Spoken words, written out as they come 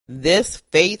This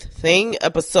Faith Thing,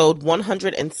 episode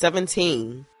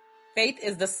 117. Faith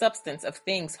is the substance of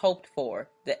things hoped for,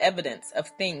 the evidence of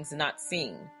things not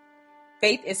seen.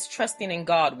 Faith is trusting in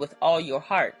God with all your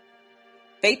heart.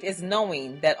 Faith is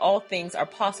knowing that all things are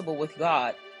possible with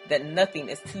God, that nothing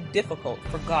is too difficult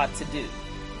for God to do.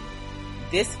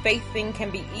 This faith thing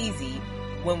can be easy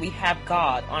when we have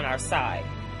God on our side.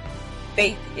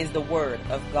 Faith is the word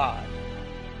of God.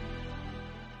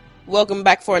 Welcome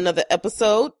back for another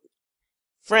episode.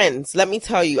 Friends, let me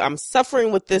tell you, I'm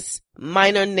suffering with this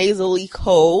minor nasally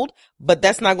cold, but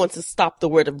that's not going to stop the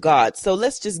word of God. So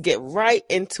let's just get right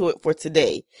into it for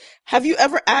today. Have you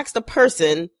ever asked a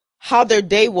person how their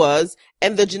day was,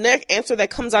 and the generic answer that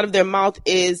comes out of their mouth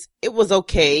is, it was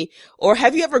okay? Or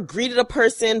have you ever greeted a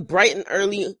person bright and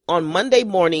early on Monday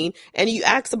morning, and you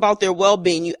ask about their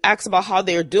well-being, you ask about how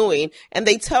they're doing, and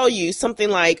they tell you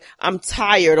something like, I'm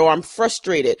tired or I'm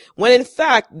frustrated, when in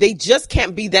fact, they just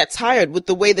can't be that tired with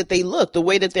the way that they look, the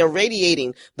way that they're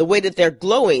radiating, the way that they're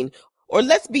glowing. Or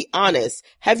let's be honest,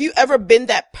 have you ever been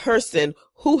that person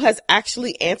who has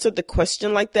actually answered the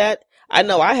question like that? I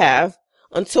know I have.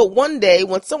 Until one day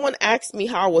when someone asked me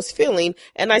how I was feeling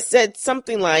and I said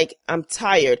something like, I'm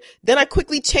tired. Then I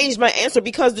quickly changed my answer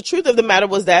because the truth of the matter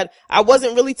was that I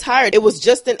wasn't really tired. It was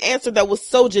just an answer that was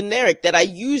so generic that I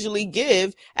usually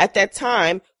give at that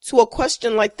time to a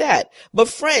question like that. But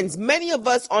friends, many of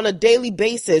us on a daily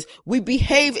basis, we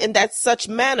behave in that such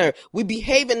manner. We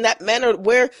behave in that manner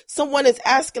where someone is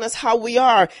asking us how we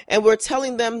are and we're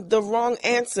telling them the wrong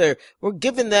answer. We're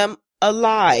giving them a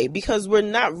lie because we're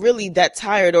not really that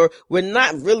tired or we're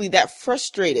not really that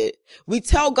frustrated. We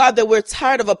tell God that we're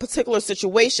tired of a particular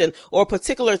situation or a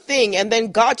particular thing, and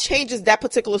then God changes that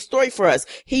particular story for us.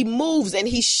 He moves and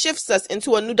he shifts us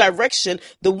into a new direction,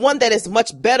 the one that is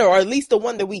much better, or at least the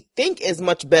one that we think is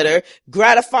much better,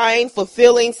 gratifying,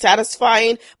 fulfilling,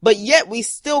 satisfying, but yet we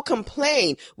still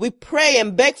complain. We pray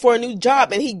and beg for a new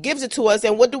job and he gives it to us,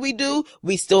 and what do?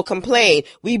 We still complain.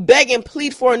 We beg and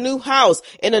plead for a new house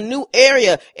in a new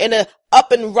area, in a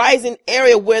up and rising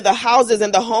area where the houses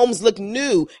and the homes look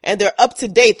new and they're up to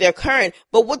date, they're current.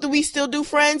 But what do we still do,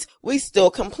 friends? We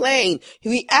still complain.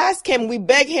 We ask him, we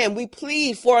beg him, we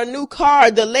plead for a new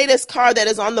car, the latest car that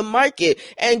is on the market,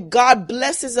 and God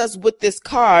blesses us with this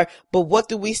car. But what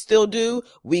do we still do?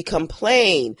 We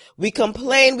complain. We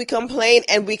complain, and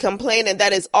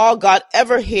that is all God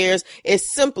ever hears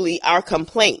is simply our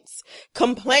complaints.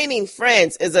 Complaining,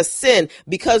 friends, is a sin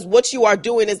because what you are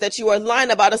doing is that you are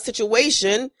lying about a situation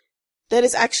that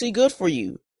is actually good for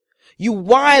you. You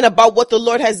whine about what the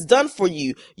Lord has done for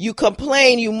you. You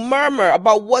complain, you murmur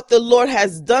about what the Lord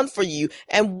has done for you.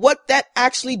 And what that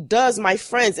actually does, my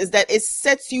friends, is that it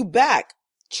sets you back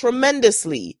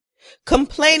tremendously.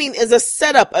 Complaining is a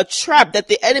setup, a trap that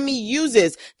the enemy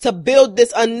uses to build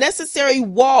this unnecessary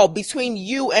wall between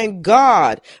you and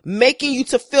God, making you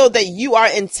to feel that you are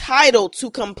entitled to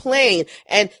complain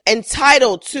and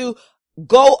entitled to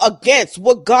go against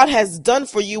what God has done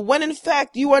for you when in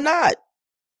fact you are not.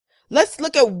 Let's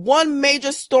look at one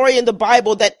major story in the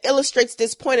Bible that illustrates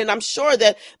this point, and I'm sure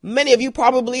that many of you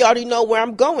probably already know where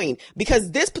I'm going,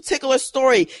 because this particular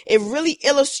story, it really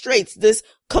illustrates this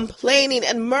complaining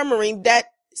and murmuring that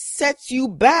sets you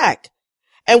back.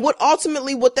 And what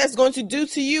that's going to do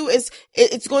to you is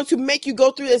it's going to make you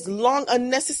go through this long,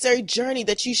 unnecessary journey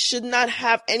that you should not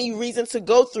have any reason to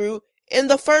go through in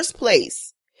the first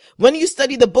place. When you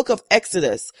study the book of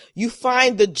Exodus, you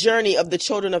find the journey of the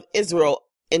children of Israel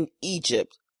in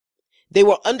Egypt. They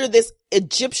were under this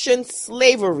Egyptian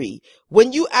slavery.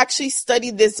 When you actually study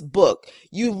this book,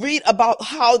 you read about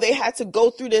how they had to go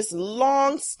through this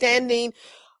long-standing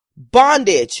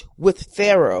bondage with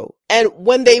Pharaoh. And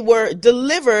when they were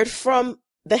delivered from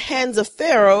the hands of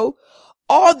Pharaoh,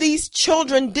 all these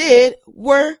children did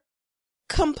were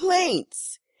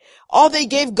complaints. All they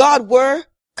gave God were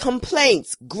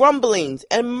complaints, grumblings,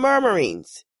 and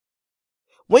murmurings.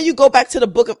 When you go back to the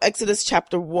book of Exodus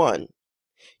chapter 1,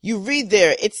 you read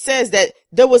there, it says that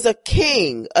there was a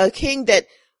king that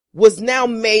was now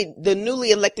made the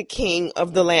newly elected king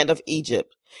of the land of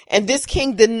Egypt. And this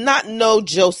king did not know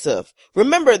Joseph.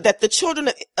 Remember that the children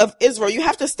of Israel, you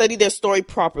have to study their story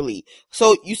properly.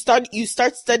 So you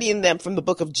start studying them from the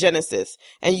book of Genesis,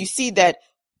 and you see that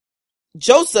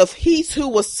Joseph, he's who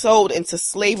was sold into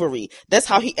slavery. That's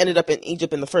how he ended up in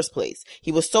Egypt in the first place.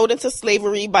 He was sold into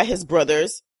slavery by his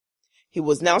brothers. He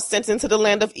was now sent into the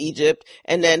land of Egypt.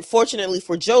 And then fortunately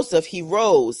for Joseph, he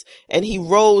rose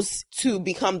to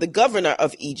become the governor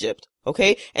of Egypt.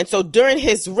 Okay. And so during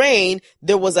his reign,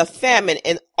 there was a famine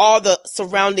in all the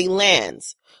surrounding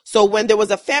lands. So when there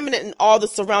was a famine in all the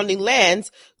surrounding lands,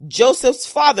 Joseph's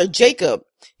father, Jacob,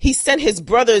 he sent his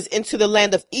brothers into the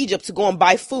land of Egypt to go and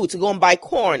buy food, to go and buy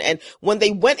corn. And when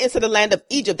they went into the land of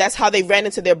Egypt, that's how they ran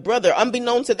into their brother.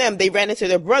 Unbeknown to them, they ran into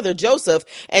their brother, Joseph.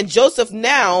 And Joseph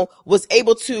now was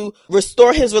able to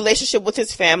restore his relationship with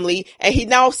his family. And he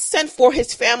now sent for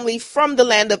his family from the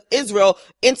land of Israel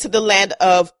into the land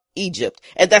of Egypt.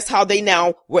 And that's how they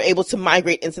now were able to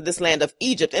migrate into this land of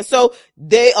Egypt. And so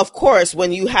they, of course,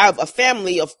 when you have a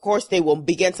family, of course, they will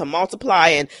begin to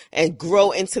multiply and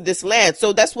grow into this land.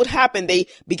 So that's what happened. They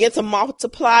began to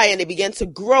multiply and they began to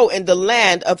grow in the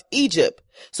land of Egypt.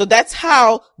 So that's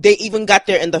how they even got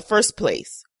there in the first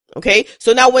place. Okay.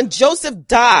 So now when Joseph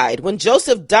died,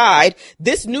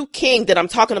 this new king that I'm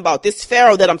talking about, this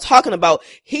Pharaoh that I'm talking about,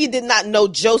 he did not know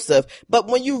Joseph. But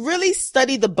when you really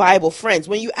study the Bible, friends,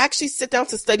 when you actually sit down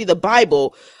to study the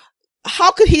Bible,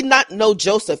 how could he not know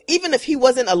Joseph? Even if he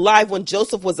wasn't alive when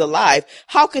Joseph was alive,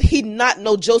 how could he not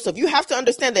know Joseph? You have to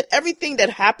understand that everything that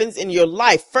happens in your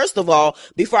life, first of all,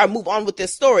 before I move on with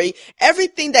this story,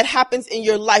 everything that happens in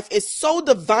your life is so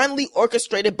divinely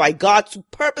orchestrated by God to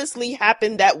purposely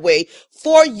happen that way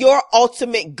for your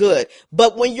ultimate good.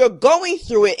 But when you're going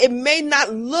through it, it may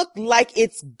not look like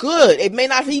it's good. It may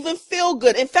not even feel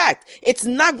good. In fact, it's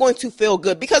not going to feel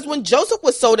good, because when Joseph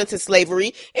was sold into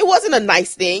slavery, it wasn't a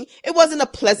nice thing. It wasn't a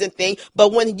pleasant thing.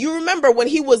 But when you remember, when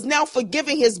he was now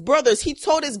forgiving his brothers, he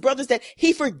told his brothers that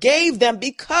he forgave them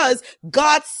because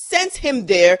God sent him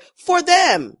there for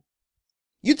them.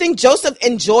 You think Joseph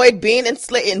enjoyed being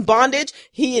in bondage?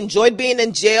 He enjoyed being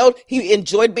in jail. He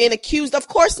enjoyed being accused? Of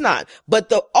course not. But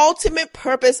the ultimate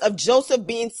purpose of Joseph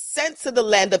being sent to the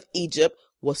land of Egypt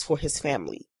was for his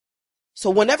family. So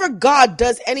whenever God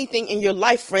does anything in your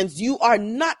life, friends, you are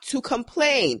not to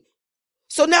complain.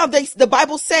 So now the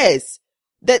Bible says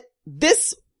that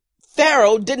this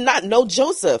Pharaoh did not know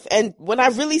Joseph. And when I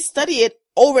really study it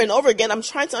over and over again, I'm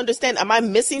trying to understand, am I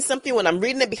missing something when I'm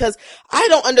reading it? Because I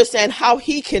don't understand how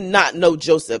he cannot know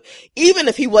Joseph. Even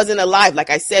if he wasn't alive, like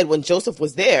I said, when Joseph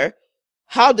was there,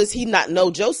 how does he not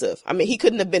know Joseph? I mean, he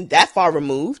couldn't have been that far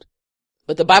removed.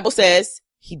 But the Bible says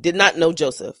he did not know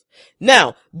Joseph.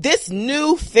 Now, this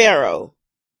new Pharaoh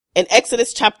in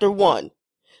Exodus chapter 1,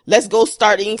 let's go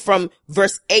starting from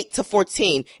verse 8 to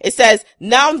 14. It says,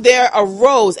 now there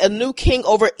arose a new king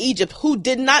over Egypt who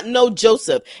did not know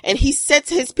Joseph. And he said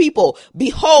to his people,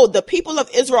 behold, the people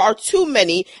of Israel are too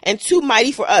many and too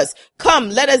mighty for us. Come,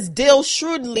 let us deal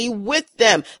shrewdly with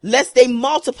them, lest they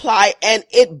multiply and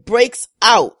it breaks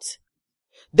out.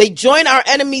 They join our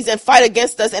enemies and fight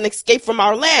against us and escape from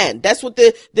our land. That's what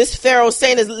this Pharaoh is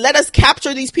saying, is let us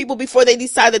capture these people before they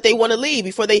decide that they want to leave,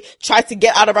 before they try to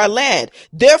get out of our land.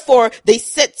 Therefore, they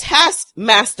set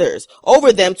taskmasters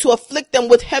over them to afflict them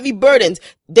with heavy burdens.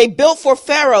 They built for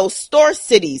Pharaoh store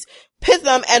cities,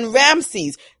 Pithom and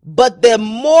Ramses. But the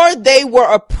more they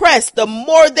were oppressed, the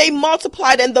more they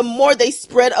multiplied and the more they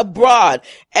spread abroad.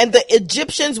 And the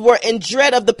Egyptians were in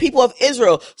dread of the people of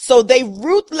Israel. So they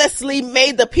ruthlessly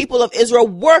made the people of Israel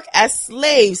work as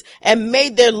slaves and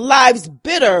made their lives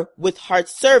bitter with hard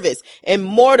service in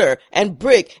mortar and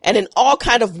brick and in all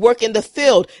kind of work in the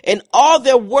field. In all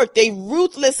their work, they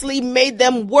ruthlessly made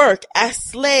them work as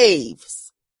slaves.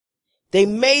 They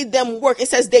made them work. It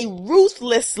says they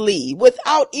ruthlessly,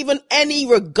 without even any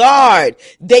regard,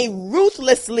 they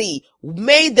ruthlessly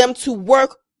made them to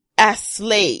work as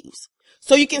slaves.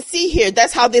 So you can see here,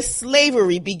 that's how this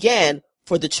slavery began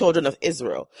for the children of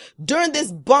Israel. During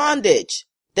this bondage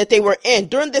that they were in,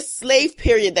 during this slave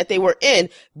period that they were in,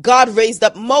 God raised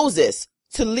up Moses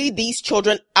to lead these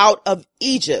children out of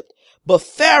Egypt. But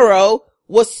Pharaoh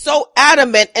was so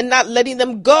adamant in not letting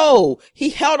them go.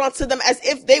 He held on to them as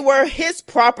if they were his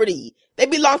property. They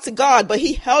belonged to God, but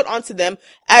he held on to them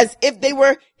as if they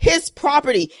were his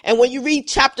property. And when you read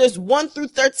chapters 1 through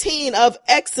 13 of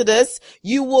Exodus,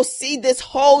 you will see this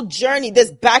whole journey,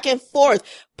 this back and forth,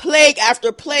 plague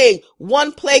after plague,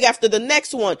 one plague after the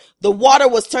next one. The water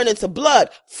was turned into blood.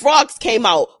 Frogs came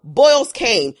out. Boils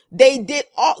came.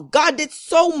 God did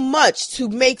so much to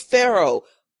make Pharaoh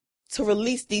to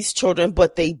release these children,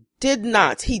 but they did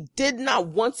not. He did not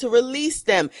want to release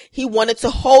them. He wanted to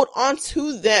hold on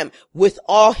to them with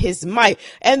all his might.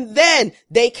 And then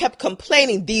they kept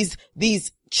complaining.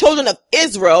 These children of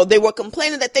Israel, they were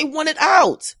complaining that they wanted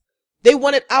out. They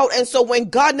wanted out. And so when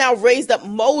God now raised up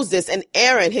Moses and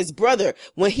Aaron, his brother,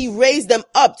 when he raised them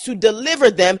up to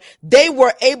deliver them, they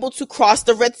were able to cross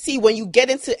the Red Sea. When you get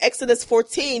into Exodus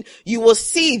 14, you will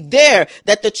see there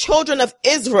that the children of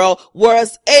Israel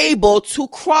was able to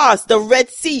cross the Red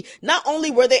Sea. Not only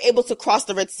were they able to cross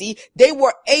the Red Sea, they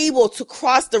were able to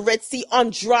cross the Red Sea on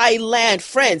dry land.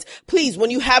 Friends, please, when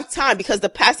you have time, because the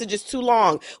passage is too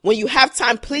long, when you have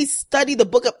time, please study the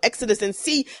book of Exodus and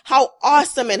see how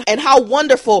awesome and how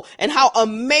wonderful and how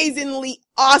amazingly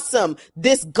awesome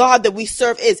this God that we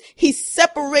serve is. He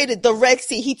separated the Red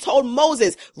Sea. He told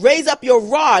Moses, raise up your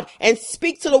rod and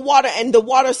speak to the water, and the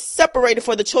water separated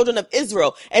for the children of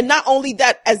Israel. And not only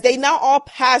that, as they now all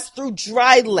passed through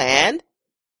dry land,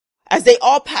 as they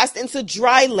all passed into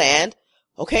dry land,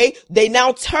 okay, they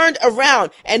now turned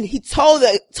around, and he told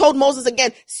Moses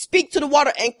again, speak to the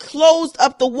water, and closed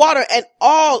up the water, and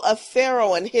all of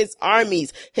Pharaoh and his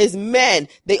armies, his men,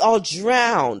 they all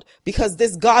drowned, because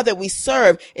this God that we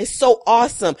serve is so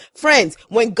awesome. Friends,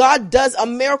 when God does a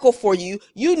miracle for you,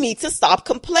 you need to stop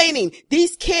complaining.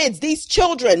 These kids, these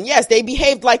children, yes, they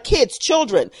behaved like kids,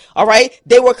 children, all right?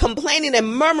 They were complaining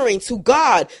and murmuring to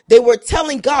God. They were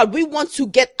telling God, we want to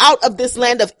get out of this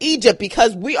land of Egypt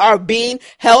because we are being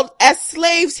held as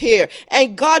slaves here.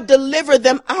 And God delivered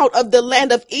them out of the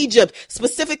land of Egypt,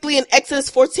 specifically in Exodus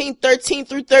 14:13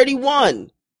 through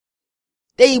 31.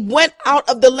 They went out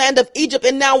of the land of Egypt,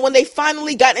 and now when they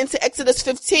finally got into Exodus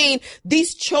 15,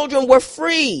 these children were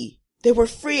free. They were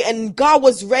free, and God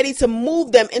was ready to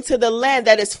move them into the land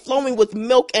that is flowing with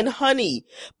milk and honey.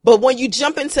 But when you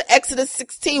jump into Exodus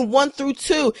 16, 1 through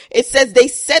 2, it says they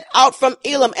set out from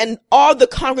Elim, and all the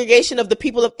congregation of the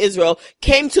people of Israel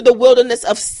came to the wilderness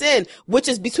of Sin, which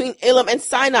is between Elim and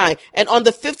Sinai. And on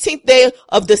the 15th day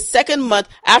of the second month,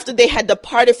 after they had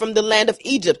departed from the land of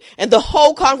Egypt, and the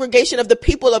whole congregation of the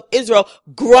people of Israel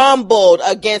grumbled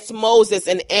against Moses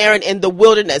and Aaron in the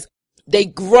wilderness. They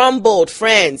grumbled,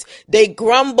 friends. They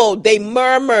grumbled. They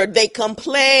murmured. They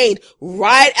complained.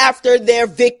 Right after their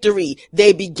victory,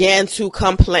 they began to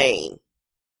complain.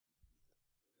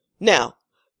 Now,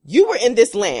 you were in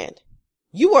this land.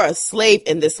 You were a slave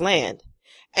in this land.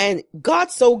 And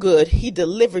God's so good, he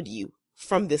delivered you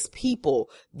from this people,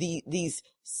 these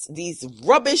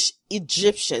rubbish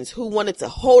Egyptians who wanted to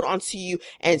hold onto you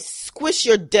and squish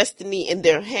your destiny in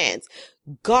their hands.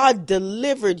 God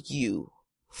delivered you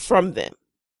from them.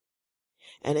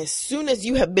 And as soon as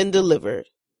you have been delivered,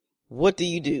 what do?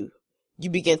 You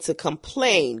begin to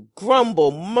complain,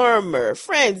 grumble, murmur.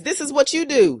 Friends, this is what you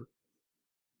do.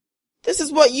 This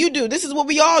is what you do. This is what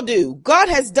we all do. God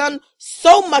has done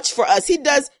so much for us. He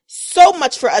does so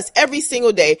much for us every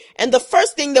single day. And the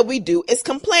first thing that we do is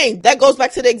complain. That goes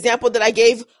back to the example that I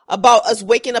gave about us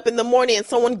waking up in the morning and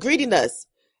someone greeting us.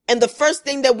 And the first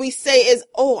thing that we say is,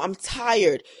 oh, I'm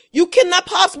tired. You cannot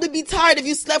possibly be tired if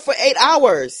you slept for 8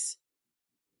 hours.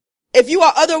 If you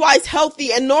are otherwise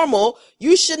healthy and normal,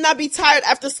 you should not be tired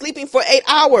after sleeping for 8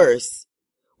 hours.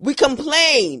 We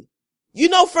complain. You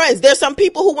know, friends, there's some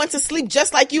people who went to sleep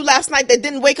just like you last night that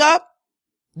didn't wake up.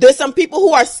 There's some people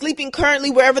who are sleeping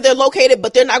currently wherever they're located,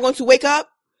 but they're not going to wake up.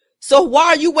 So why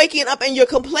are you waking up and you're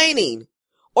complaining?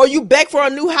 Or you beg for a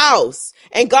new house,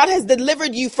 and God has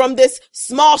delivered you from this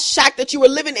small shack that you were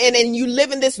living in, and you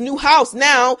live in this new house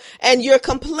now, and you're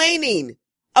complaining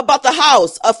about the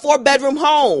house, a 4-bedroom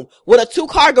home with a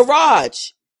 2-car garage.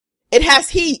 It has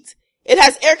heat. It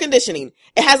has air conditioning.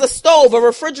 It has a stove, a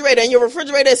refrigerator, and your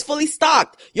refrigerator is fully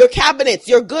stocked. Your cabinets,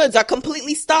 your goods are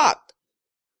completely stocked.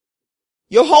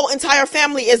 Your whole entire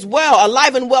family is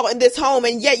alive and well in this home,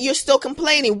 and yet you're still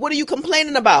complaining. What are you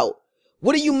complaining about?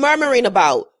 What are you murmuring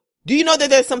about? Do you know that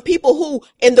there's some people who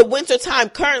in the winter time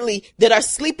currently that are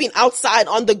sleeping outside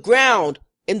on the ground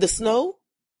in the snow?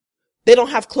 They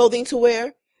don't have clothing to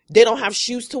wear. They don't have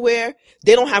shoes to wear.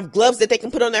 They don't have gloves that they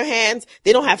can put on their hands.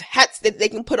 They don't have hats that they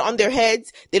can put on their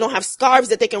heads. They don't have scarves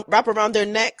that they can wrap around their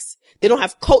necks. They don't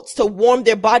have coats to warm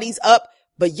their bodies up,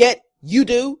 but yet you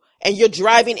do. And you're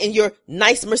driving in your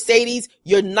nice Mercedes,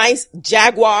 your nice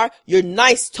Jaguar, your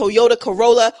nice Toyota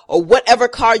Corolla, or whatever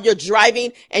car you're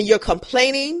driving, and you're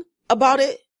complaining about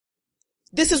it.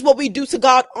 This is what we do to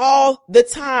God all the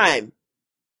time.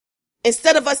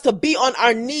 Instead of us to be on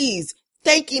our knees,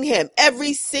 thanking him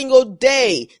every single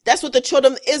day. That's what the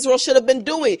children of Israel should have been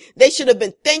doing. They should have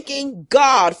been thanking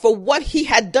God for what he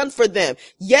had done for them.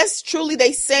 Yes, truly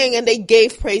they sang and they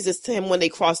gave praises to him when they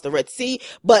crossed the Red Sea,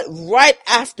 but right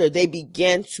after they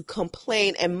began to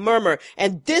complain and murmur.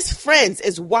 And this, friends,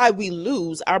 is why we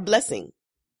lose our blessing.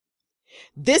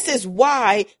 This is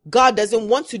why God doesn't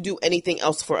want to do anything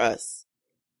else for us.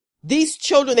 These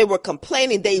children, they were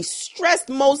complaining. They stressed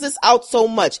Moses out so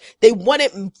much. They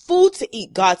wanted food to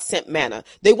eat. God sent manna.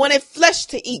 They wanted flesh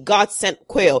to eat. God sent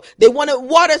quail. They wanted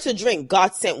water to drink.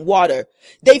 God sent water.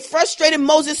 They frustrated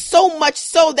Moses so much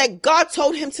so that God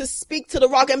told him to speak to the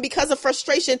rock. And because of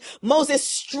frustration, Moses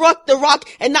struck the rock.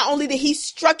 And not only did he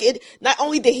struck it, not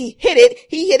only did he hit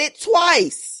it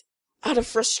twice out of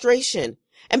frustration.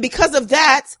 And because of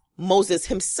that, Moses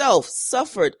himself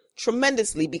suffered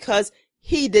tremendously because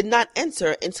he did not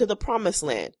enter into the promised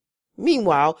land.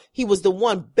 Meanwhile, he was the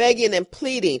one begging and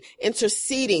pleading,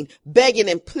 interceding, begging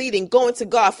and pleading, going to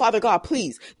God, Father God,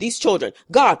 please, these children.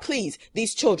 God, please,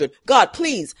 these children. God,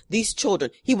 please, these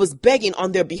children. He was begging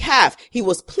on their behalf. He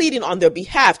was pleading on their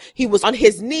behalf. He was on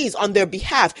his knees on their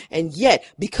behalf. And yet,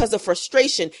 because of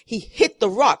frustration, he hit the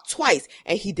rock twice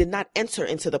and he did not enter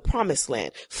into the promised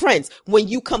land. Friends, when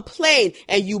you complain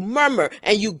and you murmur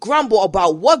and you grumble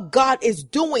about what God is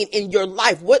doing in your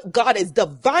life, what God is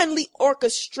divinely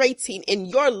orchestrating in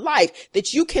your life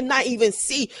that you cannot even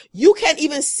see. You can't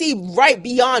even see right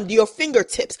beyond your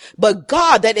fingertips. But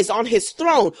God that is on his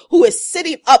throne, who is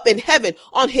sitting up in heaven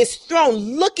on his throne,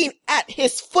 looking at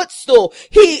his footstool.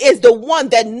 He is the one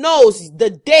that knows the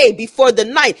day before the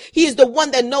night. He is the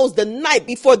one that knows the night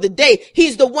before the day.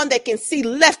 He's the one that can see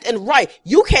left and right.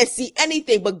 You can't see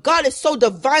anything, but God is so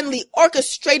divinely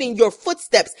orchestrating your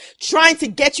footsteps, trying to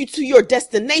get you to your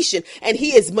destination. And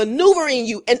he is maneuvering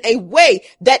you in a way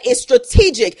that is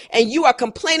strategic, and you are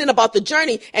complaining about the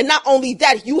journey. And not only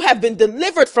that, you have been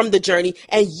delivered from the journey,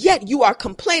 and yet you are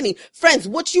complaining. Friends,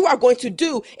 what you are going to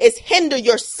do is hinder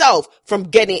yourself from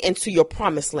getting into your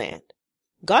promised land.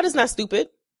 God is not stupid.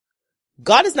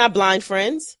 God is not blind,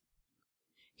 friends.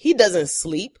 He doesn't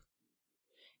sleep.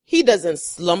 He doesn't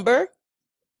slumber.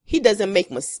 He doesn't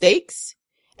make mistakes,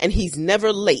 and he's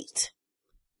never late.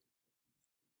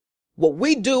 What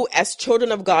we do as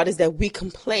children of God is that we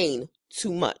complain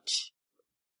too much.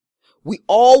 We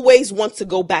always want to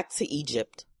go back to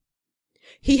Egypt.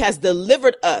 He has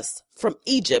delivered us from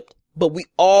Egypt, but we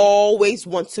always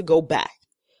want to go back,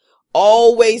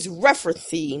 always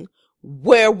referencing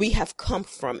where we have come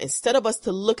from. Instead of us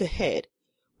to look ahead,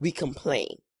 we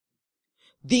complain.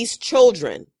 These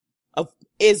children of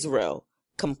Israel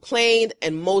complained,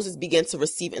 and Moses began to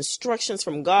receive instructions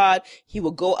from God. He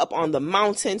would go up on the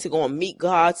mountain to go and meet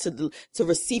God, to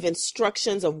receive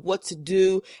instructions of what to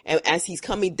do. And as he's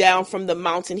coming down from the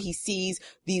mountain, he sees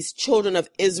these children of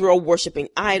Israel worshiping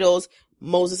idols.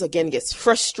 Moses again gets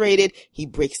frustrated. He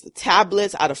breaks the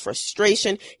tablets out of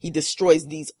frustration. He destroys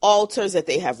these altars that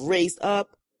they have raised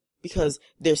up, because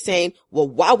they're saying, well,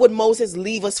 why would Moses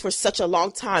leave us for such a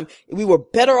long time? We were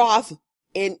better off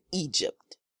in Egypt.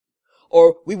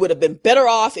 Or we would have been better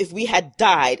off if we had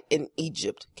died in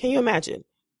Egypt. Can you imagine?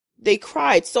 They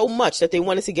cried so much that they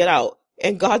wanted to get out,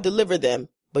 and God delivered them,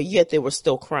 but yet they were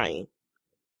still crying.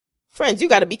 Friends, you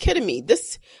got to be kidding me.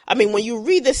 When you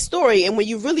read this story and when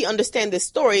you really understand this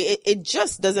story, it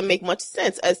just doesn't make much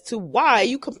sense as to why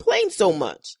you complain so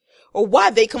much, or why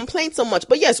they complain so much.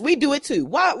 But yes, we do it too.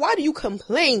 Why do you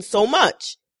complain so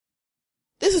much?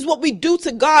 This is what we do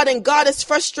to God, and God is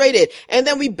frustrated. And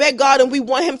then we beg God and we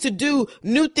want him to do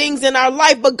new things in our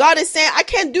life. But God is saying, I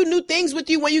can't do new things with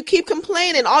you when you keep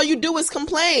complaining. All you do is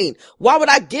complain. Why would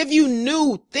I give you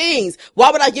new things? Why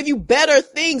would I give you better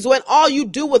things when all you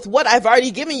do with what I've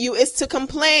already given you is to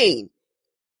complain?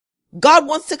 God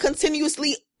wants to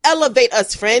continuously elevate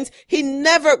us, friends.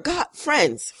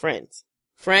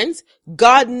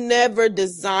 God never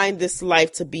designed this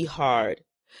life to be hard.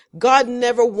 God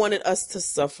never wanted us to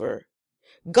suffer.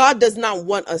 God does not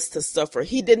want us to suffer.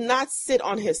 He did not sit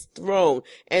on his throne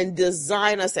and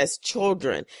design us as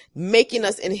children, making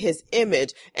us in his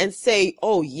image and say,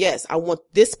 oh yes, I want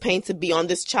this pain to be on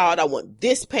this child. I want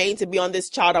this pain to be on this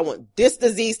child. I want this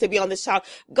disease to be on this child.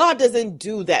 God doesn't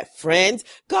do that, friends.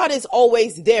 God is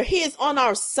always there. He is on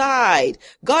our side.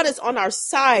 God is on our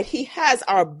side. He has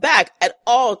our back at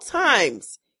all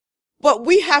times. But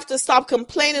we have to stop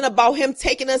complaining about him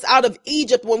taking us out of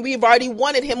Egypt when we've already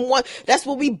wanted him. That's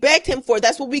what we begged him for.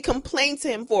 That's what we complained to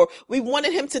him for. We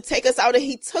wanted him to take us out, and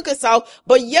he took us out,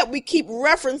 but yet we keep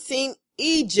referencing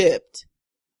Egypt.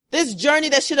 This journey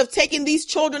that should have taken these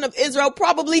children of Israel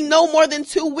probably no more than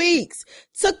 2 weeks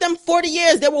took them 40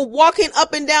 years. They were walking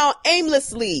up and down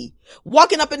aimlessly,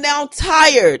 walking up and down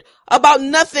tired about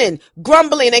nothing,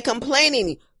 grumbling and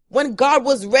complaining when God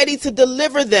was ready to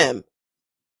deliver them.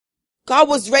 God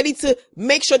was ready to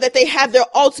make sure that they had their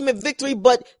ultimate victory,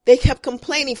 but they kept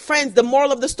complaining. Friends, the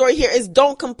moral of the story here is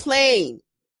don't complain.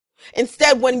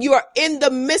 Instead, when you are in the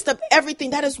midst of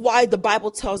everything, that is why the Bible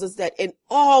tells us that in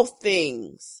all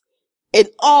things, In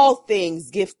all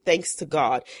things, give thanks to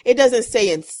God. It doesn't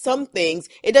say in some things.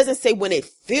 It doesn't say when it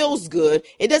feels good.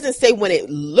 It doesn't say when it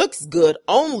looks good,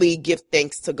 only give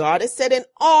thanks to God. It said in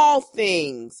all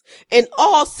things, in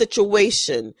all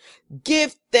situation,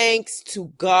 give thanks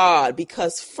to God,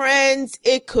 because friends,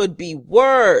 it could be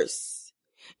worse.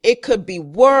 It could be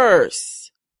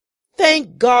worse.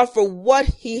 Thank God for what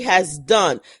he has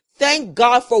done. Thank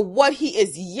God for what he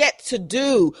is yet to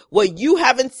do, what you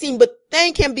haven't seen, but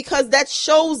thank him, because that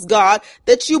shows God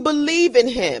that you believe in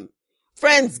him.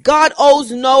 Friends, God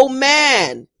owes no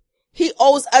man. He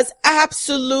owes us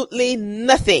absolutely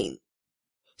nothing.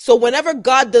 So whenever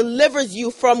God delivers you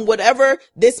from whatever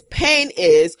this pain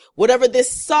is, whatever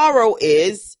this sorrow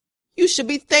is, you should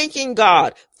be thanking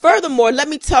God. Furthermore, let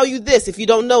me tell you this, if you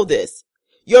don't know this,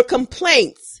 your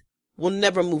complaints will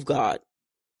never move God.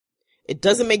 It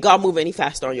doesn't make God move any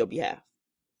faster on your behalf.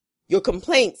 Your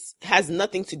complaints has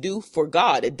nothing to do for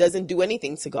God. It doesn't do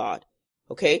anything to God.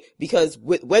 Okay? Because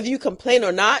whether you complain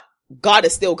or not, God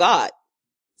is still God.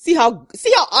 See how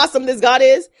awesome this God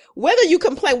is? Whether you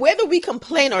complain, whether we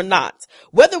complain or not,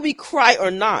 whether we cry or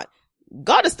not,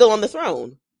 God is still on the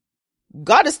throne.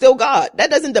 God is still God. That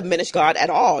doesn't diminish God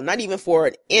at all. Not even for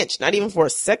an inch, not even for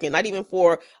a second, not even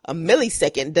for a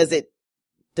millisecond does it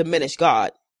diminish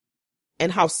God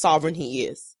and how sovereign he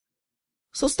is.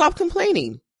 So stop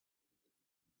complaining.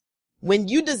 When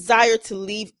you desire to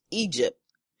leave Egypt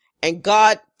and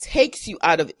God takes you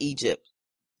out of Egypt,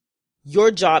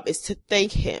 your job is to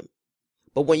thank him.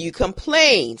 But when you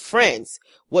complain, friends,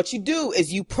 what you do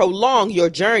is you prolong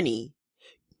your journey.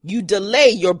 You delay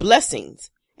your blessings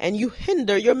and you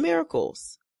hinder your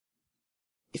miracles.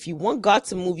 If you want God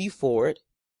to move you forward,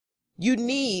 you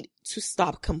need to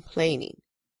stop complaining.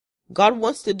 God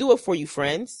wants to do it for you,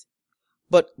 friends.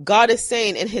 But God is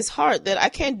saying in his heart that I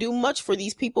can't do much for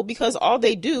these people because all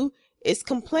they do is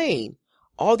complain.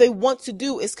 All they want to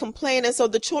do is complain. And so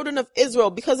the children of Israel,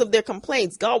 because of their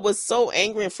complaints, God was so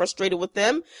angry and frustrated with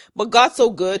them. But God's so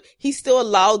good, he still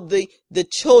allowed the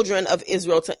children of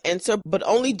Israel to enter, but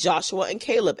only Joshua and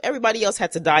Caleb. Everybody else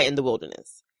had to die in the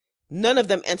wilderness. None of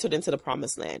them entered into the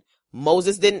promised land.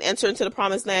 Moses didn't enter into the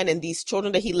promised land, and these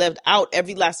children that he left out,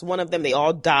 every last one of them, they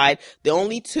all died. The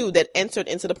only two that entered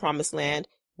into the promised land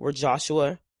were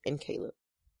Joshua and Caleb.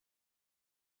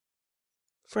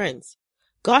 Friends,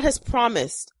 God has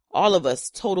promised all of us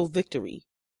total victory.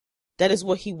 That is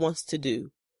what he wants to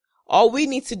do. All we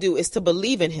need to do is to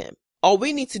believe in him. All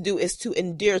we need to do is to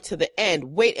endure to the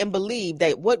end, wait and believe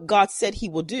that what God said he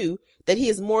will do, that he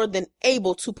is more than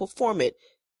able to perform it.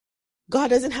 God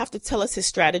doesn't have to tell us his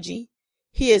strategy.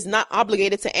 He is not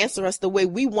obligated to answer us the way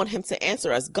we want him to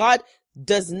answer us. God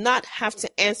does not have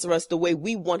to answer us the way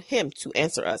we want him to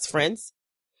answer us, friends.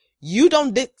 You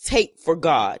don't dictate for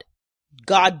God.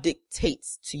 God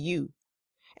dictates to you.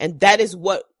 And that is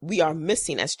what we are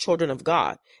missing as children of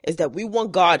God, is that we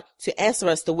want God to answer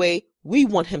us the way we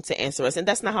want him to answer us. And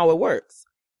that's not how it works.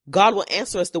 God will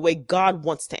answer us the way God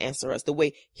wants to answer us, the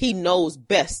way he knows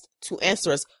best to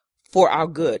answer us for our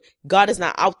good. God is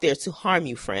not out there to harm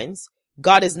you, friends.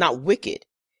 God is not wicked.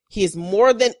 He is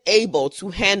more than able to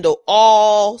handle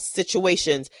all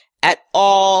situations at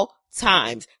all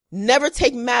times. Never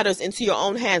take matters into your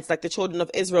own hands like the children of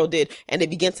Israel did, and they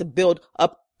began to build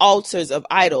up altars of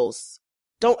idols.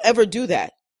 Don't ever do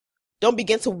that. Don't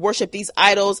begin to worship these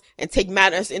idols and take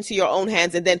matters into your own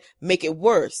hands and then make it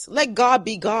worse. Let God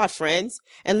be God, friends,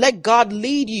 and let God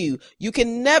lead you. You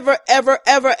can never, ever,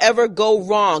 ever, ever go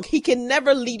wrong. He can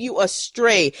never lead you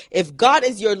astray. If God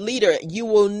is your leader, you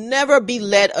will never be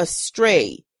led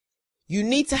astray. You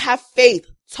need to have faith,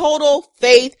 total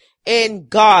faith in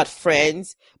God,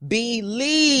 friends.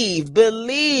 Believe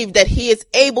that he is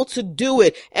able to do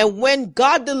it. And when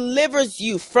God delivers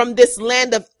you from this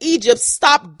land of Egypt,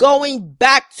 stop going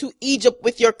back to Egypt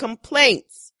with your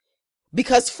complaints.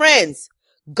 Because friends,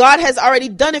 God has already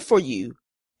done it for you.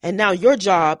 And now your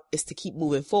job is to keep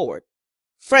moving forward.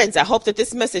 Friends, I hope that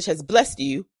this message has blessed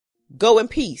you. Go in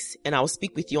peace, and I will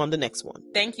speak with you on the next one.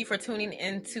 Thank you for tuning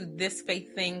into This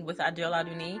Faith Thing with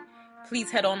Adeola.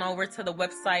 Please head on over to the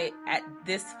website at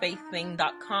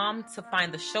thisfaiththing.com to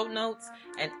find the show notes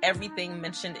and everything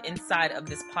mentioned inside of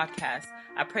this podcast.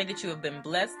 I pray that you have been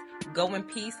blessed. Go in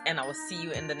peace, and I will see you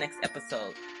in the next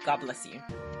episode. God bless you.